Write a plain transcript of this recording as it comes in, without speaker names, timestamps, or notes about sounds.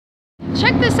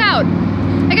check this out.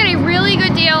 I got a really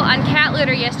good deal on cat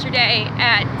litter yesterday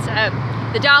at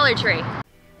the Dollar Tree.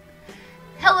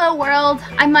 Hello world,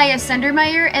 I'm Maya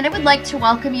Sendermeyer, and I would like to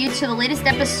welcome you to the latest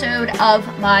episode of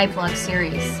my vlog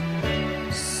series.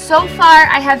 So far,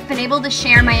 I have been able to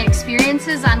share my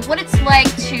experiences on what it's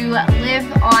like to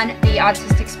live on the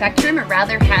autistic spectrum, or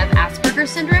rather have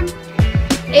Asperger's syndrome.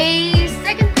 A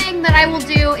second thing that I will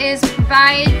do is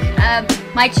provide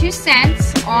my 2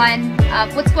 cents on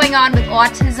what's going on with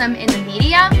autism in the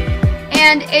media.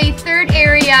 And a third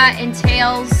area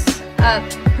entails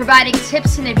providing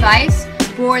tips and advice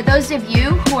for those of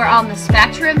you who are on the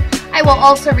spectrum. I will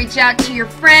also reach out to your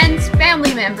friends,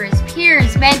 family members,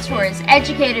 peers, mentors,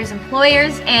 educators,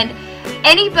 employers, and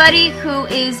anybody who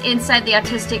is inside the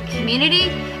autistic community.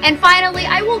 And finally,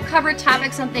 I will cover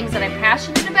topics on things that I'm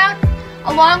passionate about,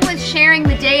 along with sharing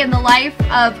the day in the life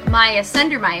of Maya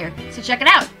Sendermeyer. So check it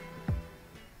out.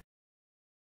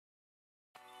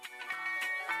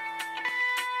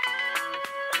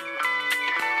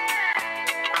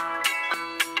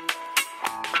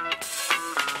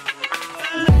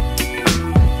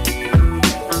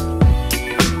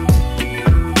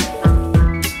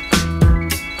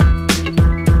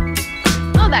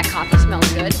 That coffee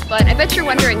smells good, but I bet you're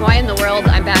wondering why in the world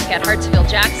I'm back at Hartsfield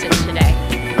Jackson today.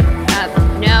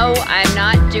 No, I'm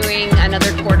not doing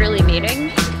another quarterly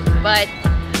meeting, but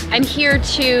I'm here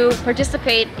to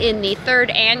participate in the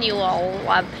 3rd annual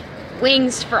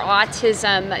Wings for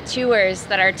Autism tours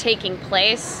that are taking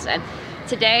place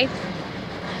today.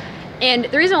 And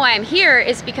the reason why I'm here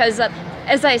is because,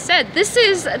 as I said, this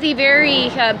is the very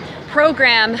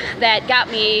program that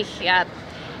got me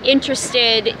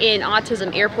interested in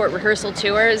autism airport rehearsal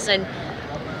tours, and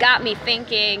got me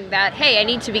thinking that, hey, I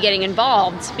need to be getting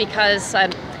involved because A,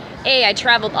 I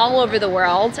traveled all over the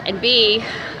world, and B,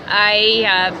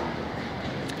 I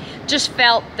just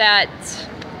felt that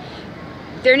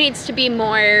there needs to be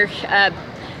more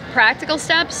practical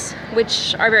steps,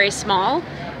 which are very small,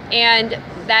 and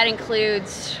that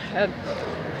includes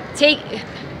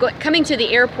coming to the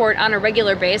airport on a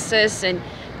regular basis and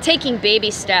taking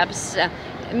baby steps,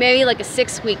 maybe like a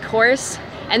 6-week course.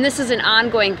 And this is an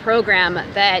ongoing program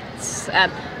that's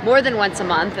more than once a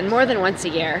month and more than once a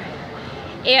year.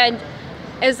 And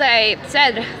as I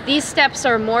said, these steps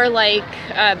are more like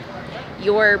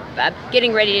you're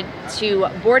getting ready to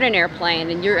board an airplane,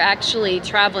 and you're actually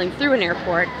traveling through an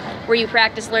airport where you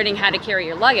practice learning how to carry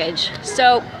your luggage.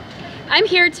 So I'm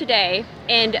here today,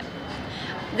 and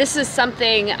this is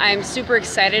something I'm super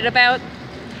excited about.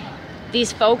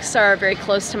 These folks are very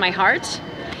close to my heart,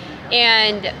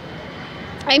 and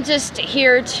I'm just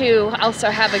here to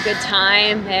also have a good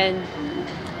time and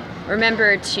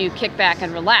remember to kick back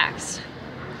and relax.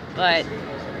 But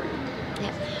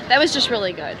yeah, that was just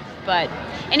really good. But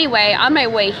anyway, on my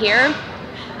way here,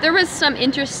 there was some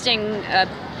interesting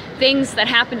things that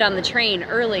happened on the train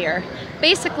earlier.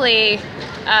 Basically,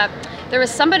 there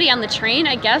was somebody on the train,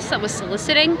 I guess, that was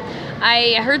soliciting.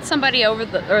 I heard somebody over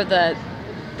the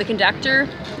conductor,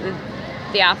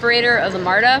 the operator of the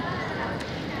MARTA,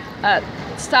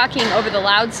 talking over the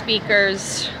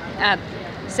loudspeakers,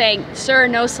 saying, "Sir,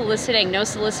 no soliciting,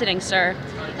 sir."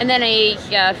 And then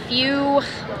a few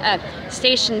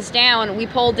stations down, we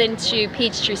pulled into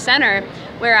Peachtree Center,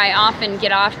 where I often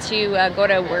get off to go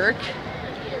to work,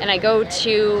 and I go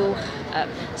to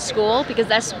school, because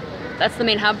that's the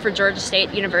main hub for Georgia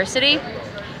State University.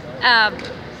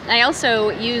 I also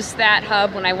use that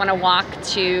hub when I want to walk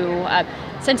to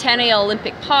Centennial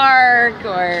Olympic Park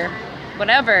or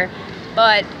whatever.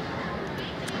 But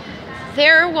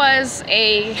there was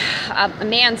a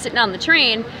man sitting on the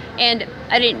train, and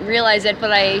I didn't realize it,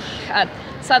 but I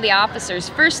saw the officers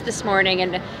first this morning,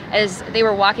 and as they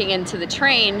were walking into the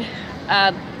train,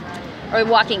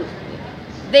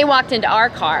 they walked into our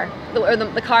car, or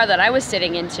the car that I was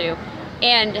sitting into,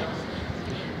 and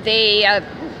they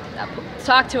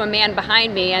talked to a man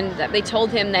behind me, and they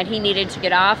told him that he needed to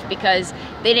get off because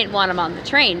they didn't want him on the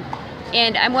train.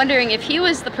 And I'm wondering if he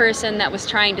was the person that was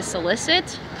trying to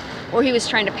solicit, or he was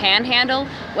trying to panhandle,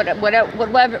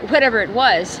 whatever it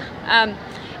was.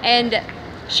 And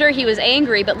sure, he was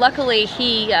angry, but luckily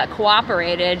he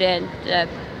cooperated. And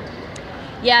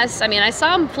yes, I mean, I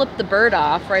saw him flip the bird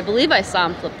off, or I believe I saw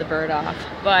him flip the bird off.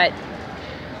 But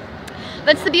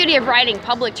that's the beauty of riding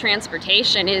public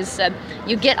transportation, is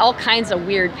you get all kinds of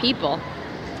weird people.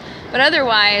 But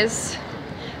otherwise,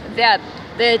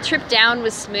 the trip down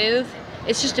was smooth.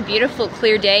 It's just a beautiful,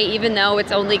 clear day, even though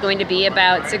it's only going to be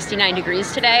about 69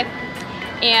 degrees today.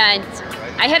 And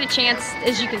I had a chance,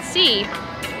 as you can see,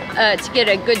 to get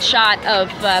a good shot of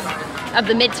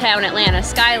the Midtown Atlanta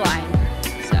skyline.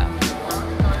 So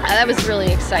that was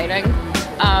really exciting.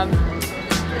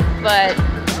 But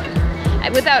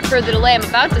without further delay, I'm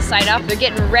about to sign up. They're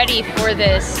getting ready for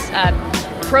this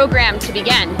program to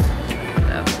begin.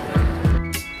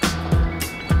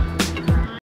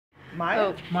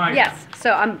 Maya? Maya. Yes,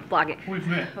 so I'm vlogging. We've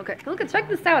met. Okay, look, check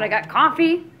this out. I got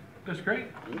coffee. That's great.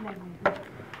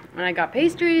 And I got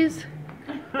pastries.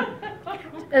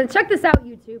 And check this out,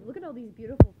 YouTube. Look at all these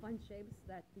beautiful, fun shapes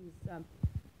that these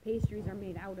pastries are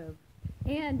made out of.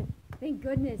 And thank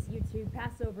goodness, YouTube,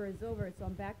 Passover is over, so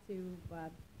I'm back to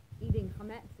eating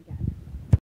chametz again.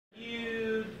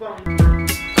 You